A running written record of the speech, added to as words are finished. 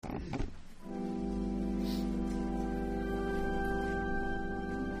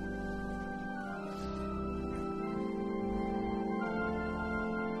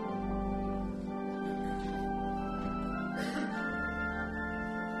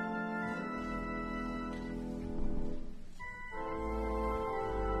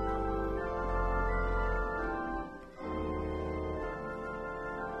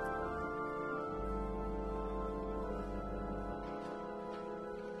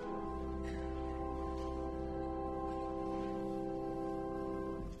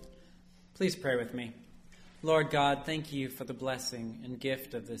Please pray with me. Lord God, thank you for the blessing and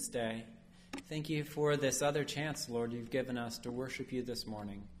gift of this day. Thank you for this other chance, Lord, you've given us to worship you this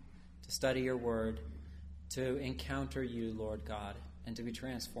morning, to study your word, to encounter you, Lord God, and to be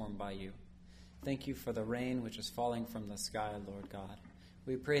transformed by you. Thank you for the rain which is falling from the sky, Lord God.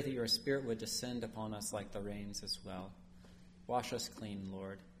 We pray that your Spirit would descend upon us like the rains as well. Wash us clean,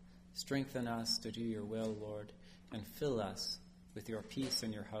 Lord. Strengthen us to do your will, Lord, and fill us with your peace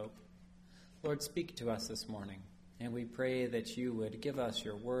and your hope. Lord, speak to us this morning, and we pray that you would give us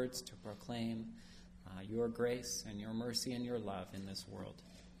your words to proclaim your grace and your mercy and your love in this world.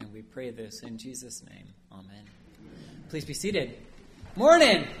 And we pray this in Jesus' name. Amen. Please be seated.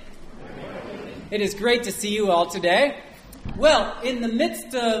 Morning! It is great to see you all today. Well, in the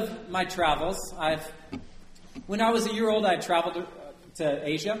midst of my travels, when I was a year old, I traveled to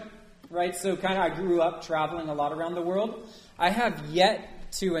Asia, right? So I grew up traveling a lot around the world. I have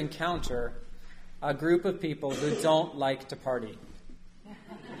yet to encounter a group of people who don't like to party.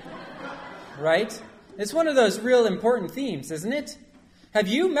 Right? It's one of those real important themes, isn't it? Have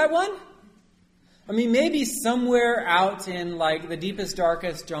you met one? I mean, maybe somewhere out in the deepest,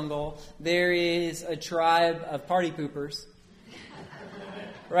 darkest jungle, there is a tribe of party poopers,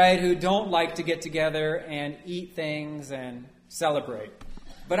 right, who don't like to get together and eat things and celebrate.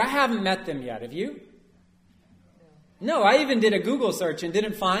 But I haven't met them yet. Have you? No, I even did a Google search and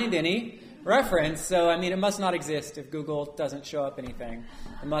didn't find any reference. So, it must not exist if Google doesn't show up anything.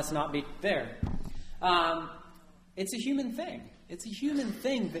 It must not be there. It's a human thing. It's a human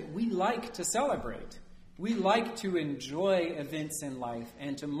thing that we like to celebrate. We like to enjoy events in life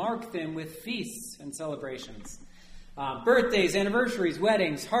and to mark them with feasts and celebrations. Birthdays, anniversaries,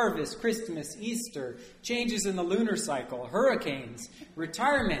 weddings, harvest, Christmas, Easter, changes in the lunar cycle, hurricanes,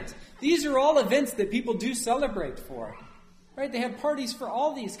 retirement. These are all events that people do celebrate for. Right? They have parties for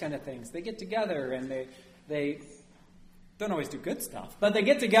all these kind of things. They get together and they don't always do good stuff, but they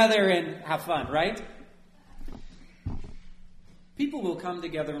get together and have fun, right? People will come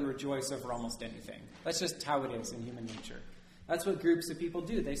together and rejoice over almost anything. That's just how it is in human nature. That's what groups of people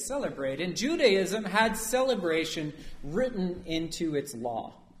do. They celebrate. And Judaism had celebration written into its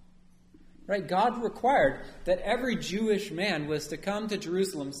law. Right? God required that every Jewish man was to come to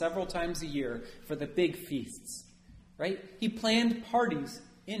Jerusalem several times a year for the big feasts. Right? He planned parties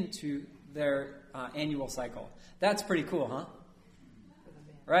into their annual cycle. That's pretty cool, huh?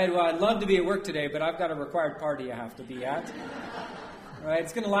 Right? Well, I'd love to be at work today, but I've got a required party I have to be at. Right?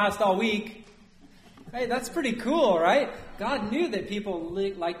 It's going to last all week. Hey, that's pretty cool, right? God knew that people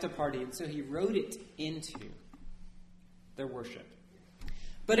like to party, and so he wrote it into their worship.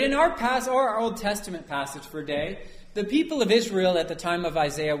 But in our Old Testament passage for today, the people of Israel at the time of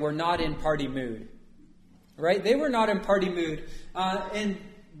Isaiah were not in party mood. Right? They were not in party mood. And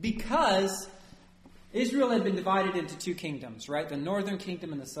because Israel had been divided into two kingdoms, right? The northern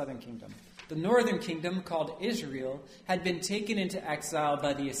kingdom and the southern kingdom. The northern kingdom, called Israel, had been taken into exile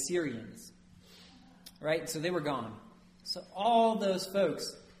by the Assyrians. Right? So they were gone. So all those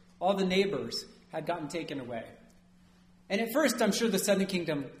folks, all the neighbors, had gotten taken away. And at first, I'm sure the southern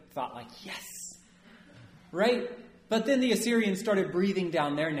kingdom thought yes. Right? But then the Assyrians started breathing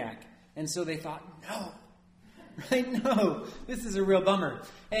down their neck. And so they thought, no. Right? No, this is a real bummer.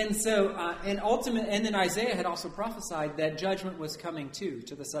 And so, and then Isaiah had also prophesied that judgment was coming to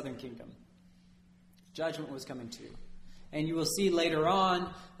the southern kingdom. Judgment was coming too. And you will see later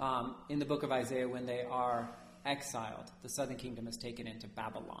on in the book of Isaiah when they are exiled, the southern kingdom is taken into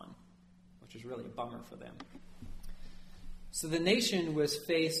Babylon, which is really a bummer for them. So the nation was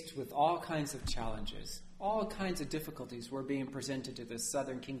faced with all kinds of challenges. All kinds of difficulties were being presented to this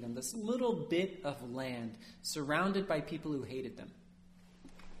southern kingdom, this little bit of land surrounded by people who hated them.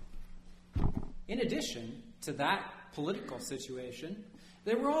 In addition to that political situation,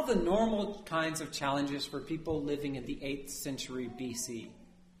 there were all the normal kinds of challenges for people living in the 8th century BC.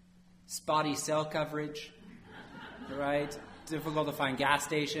 Spotty cell coverage, right? Difficult to find gas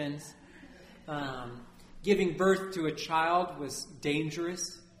stations. Giving birth to a child was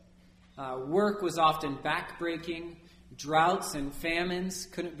dangerous. Work was often backbreaking. Droughts and famines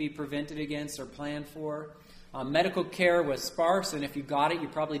couldn't be prevented against or planned for. Medical care was sparse, and if you got it, you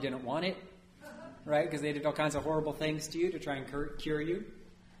probably didn't want it, right? Because they did all kinds of horrible things to you to try and cure you.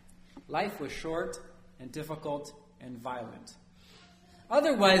 Life was short and difficult and violent.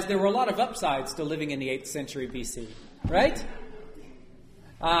 Otherwise, there were a lot of upsides to living in the 8th century BC, right?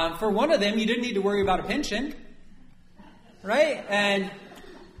 For one of them, you didn't need to worry about a pension, right? And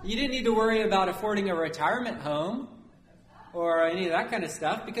you didn't need to worry about affording a retirement home or any of that kind of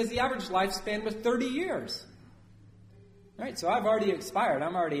stuff because the average lifespan was 30 years. Right? So I've already expired.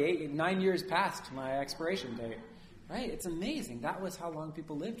 I'm already 9 years past my expiration date. Right? It's amazing. That was how long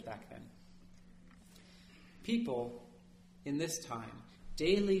people lived back then. People in this time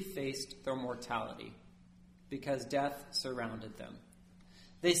daily faced their mortality because death surrounded them.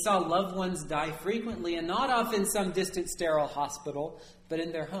 They saw loved ones die frequently, and not off in some distant sterile hospital, but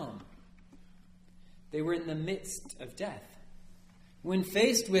in their home. They were in the midst of death. When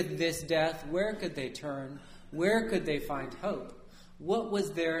faced with this death, where could they turn? Where could they find hope? What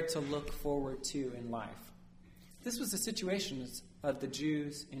was there to look forward to in life? This was the situation of the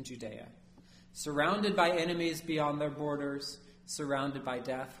Jews in Judea, surrounded by enemies beyond their borders, surrounded by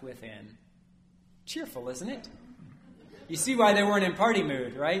death within. Cheerful, isn't it? You see why they weren't in party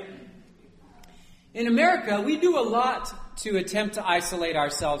mood, right? In America, we do a lot to attempt to isolate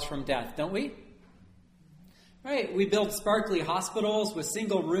ourselves from death, don't we? Right? We build sparkly hospitals with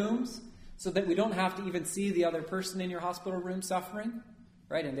single rooms so that we don't have to even see the other person in your hospital room suffering,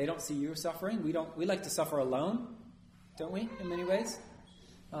 right? And they don't see you suffering. We like to suffer alone, don't we, in many ways?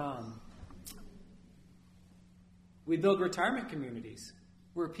 We build retirement communities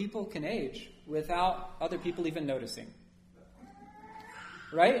where people can age without other people even noticing.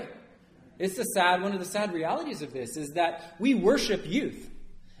 Right? It's one of the sad realities of this is that we worship youth.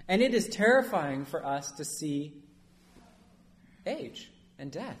 And it is terrifying for us to see age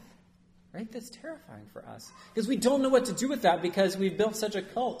and death. Right? That's terrifying for us. Because we don't know what to do with that because we've built such a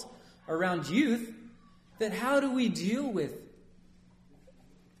cult around youth that how do we deal with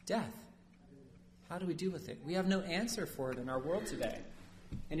death? How do we deal with it? We have no answer for it in our world today.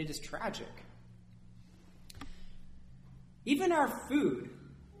 And it is tragic. Even our food,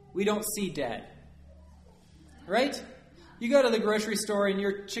 we don't see dead. Right? You go to the grocery store and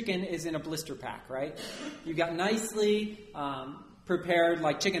your chicken is in a blister pack, right? You got nicely prepared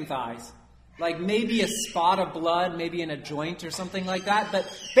like chicken thighs. Like maybe a spot of blood, maybe in a joint or something like that. But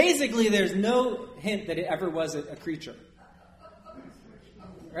basically there's no hint that it ever was a creature.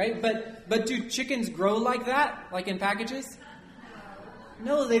 Right? But do chickens grow like that? Like in packages?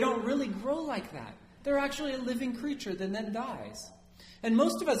 No, they don't really grow like that. They're actually a living creature that then dies. And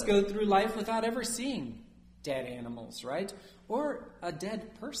most of us go through life without ever seeing dead animals, right? Or a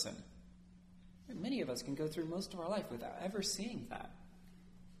dead person. Many of us can go through most of our life without ever seeing that.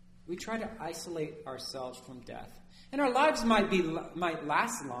 We try to isolate ourselves from death. And our lives might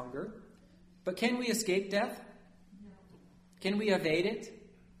last longer, but can we escape death? Can we evade it?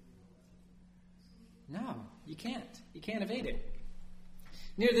 No, you can't. You can't evade it.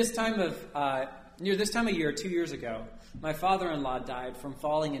 Near this time of year, 2 years ago, my father-in-law died from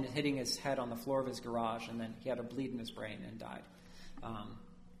falling and hitting his head on the floor of his garage, and then he had a bleed in his brain and died.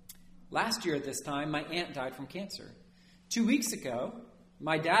 Last year at this time, my aunt died from cancer. 2 weeks ago,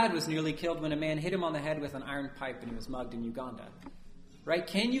 my dad was nearly killed when a man hit him on the head with an iron pipe and he was mugged in Uganda. Right?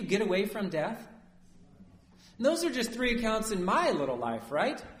 Can you get away from death? And those are just 3 accounts in my little life,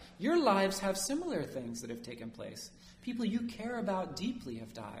 right? Your lives have similar things that have taken place. People you care about deeply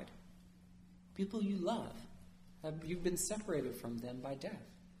have died. People you love, you've been separated from them by death.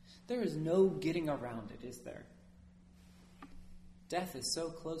 There is no getting around it, is there? Death is so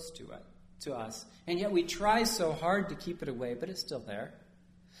close to us, and yet we try so hard to keep it away, but it's still there.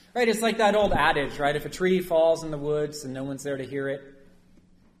 Right? It's like that old adage, right? If a tree falls in the woods and no one's there to hear it,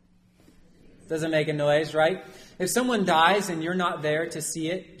 doesn't make a noise, right? If someone dies and you're not there to see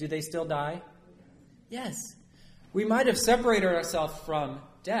it, do they still die? Yes. We might have separated ourselves from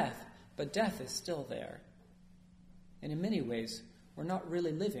death, but death is still there. And in many ways, we're not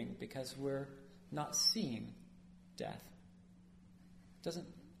really living because we're not seeing death.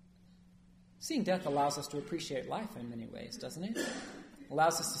 Seeing death allows us to appreciate life in many ways, doesn't it?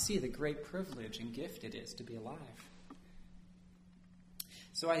 Allows us to see the great privilege and gift it is to be alive.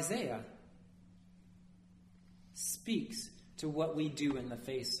 So Isaiah speaks to what we do in the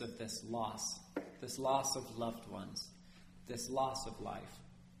face of this loss of loved ones, this loss of life.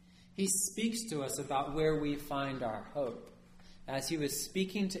 He speaks to us about where we find our hope. As he was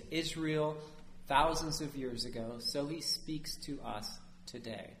speaking to Israel thousands of years ago, so he speaks to us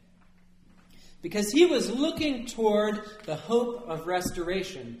today. Because he was looking toward the hope of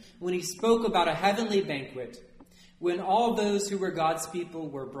restoration when he spoke about a heavenly banquet, when all those who were God's people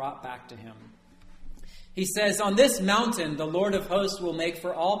were brought back to him. He says, "On this mountain the Lord of hosts will make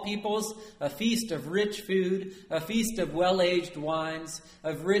for all peoples a feast of rich food, a feast of well-aged wines,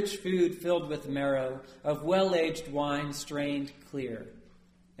 of rich food filled with marrow, of well-aged wine strained clear."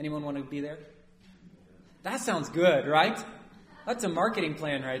 Anyone want to be there? That sounds good, right? That's a marketing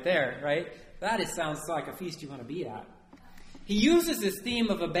plan right there, right? Sounds like a feast you want to be at. He uses this theme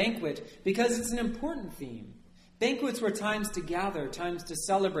of a banquet because it's an important theme. Banquets were times to gather, times to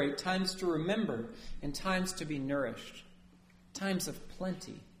celebrate, times to remember, and times to be nourished. Times of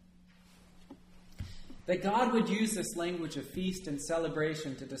plenty. That God would use this language of feast and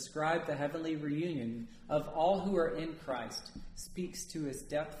celebration to describe the heavenly reunion of all who are in Christ speaks to his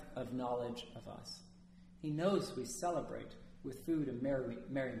depth of knowledge of us. He knows we celebrate with food and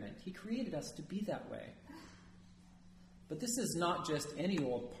merriment. He created us to be that way. But this is not just any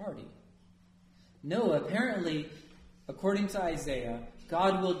old party. No, apparently, according to Isaiah,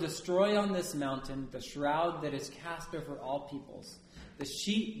 God will destroy on this mountain the shroud that is cast over all peoples, the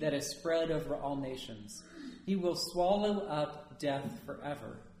sheet that is spread over all nations. He will swallow up death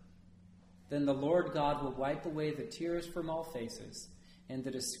forever. Then the Lord God will wipe away the tears from all faces, and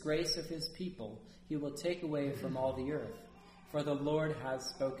the disgrace of his people he will take away from all the earth. For the Lord has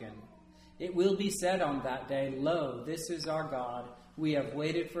spoken. It will be said on that day, Lo, this is our God. We have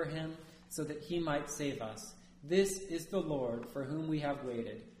waited for him, so that he might save us. This is the Lord for whom we have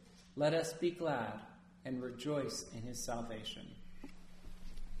waited. Let us be glad and rejoice in his salvation.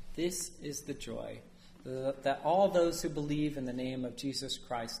 This is the joy that all those who believe in the name of Jesus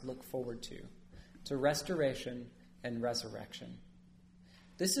Christ look forward to restoration and resurrection.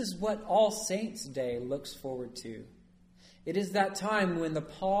 This is what All Saints' Day looks forward to. It is that time when the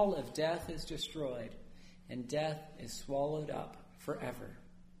pall of death is destroyed and death is swallowed up forever.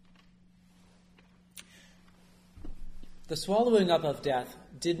 The swallowing up of death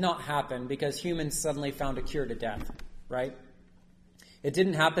did not happen because humans suddenly found a cure to death, right? It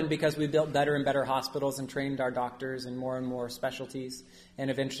didn't happen because we built better and better hospitals and trained our doctors in more and more specialties and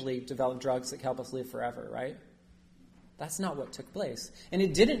eventually developed drugs that help us live forever, right? That's not what took place. And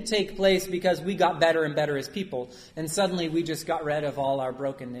it didn't take place because we got better and better as people and suddenly we just got rid of all our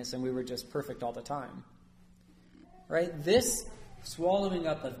brokenness and we were just perfect all the time. Right? This swallowing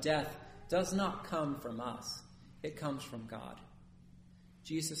up of death does not come from us. It comes from God.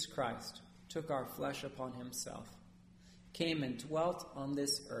 Jesus Christ took our flesh upon himself, came and dwelt on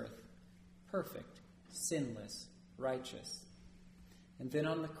this earth, perfect, sinless, righteous, and then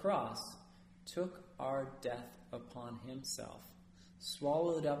on the cross took our death upon himself,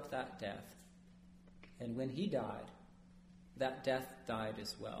 swallowed up that death, and when he died, that death died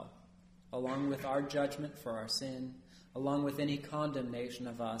as well, along with our judgment for our sin, along with any condemnation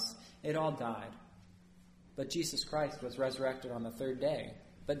of us. It all died. But Jesus Christ was resurrected on the third day,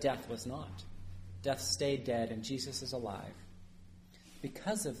 but death was not. Death stayed dead, and Jesus is alive.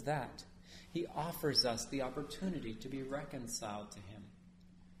 Because of that, he offers us the opportunity to be reconciled to him,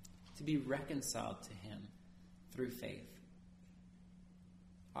 through faith.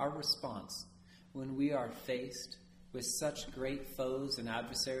 Our response when we are faced with such great foes and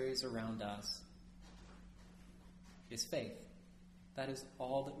adversaries around us is faith. That is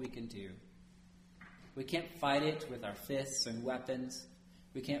all that we can do. We can't fight it with our fists and weapons.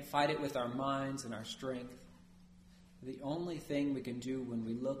 We can't fight it with our minds and our strength. The only thing we can do when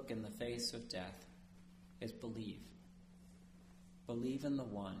we look in the face of death is believe. Believe in the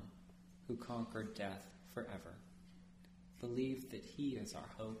one who conquered death forever. Believe that he is our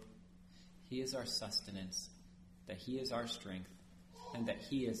hope, he is our sustenance, that he is our strength, and that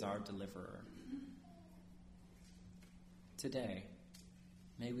he is our deliverer. Today,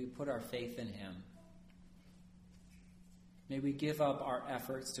 may we put our faith in him. May we give up our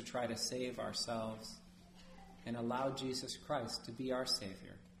efforts to try to save ourselves and allow Jesus Christ to be our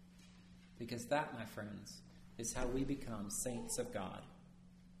Savior. Because that, my friends, is how we become saints of God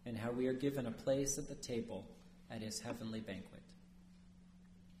and how we are given a place at the table at his heavenly banquet.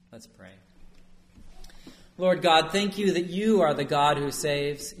 Let's pray. Lord God, thank you that you are the God who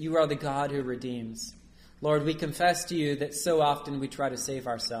saves. You are the God who redeems. Lord, we confess to you that so often we try to save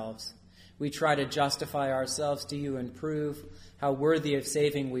ourselves. We try to justify ourselves to you and prove how worthy of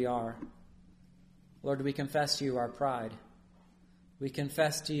saving we are. Lord, we confess to you our pride. We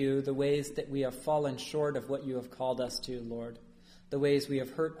confess to you the ways that we have fallen short of what you have called us to, Lord. The ways we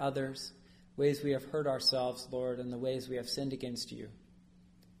have hurt others, ways we have hurt ourselves, Lord, and the ways we have sinned against you.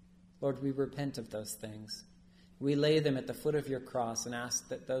 Lord, we repent of those things. We lay them at the foot of your cross and ask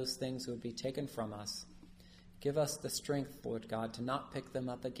that those things would be taken from us. Give us the strength, Lord God, to not pick them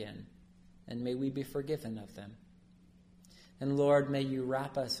up again, and may we be forgiven of them. And Lord, may you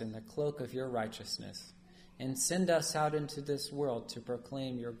wrap us in the cloak of your righteousness and send us out into this world to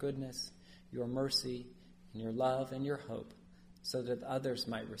proclaim your goodness, your mercy, and your love and your hope, so that others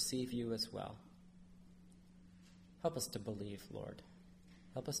might receive you as well. Help us to believe, Lord.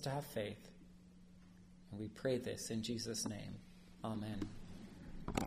 Help us to have faith. And we pray this in Jesus' name. Amen.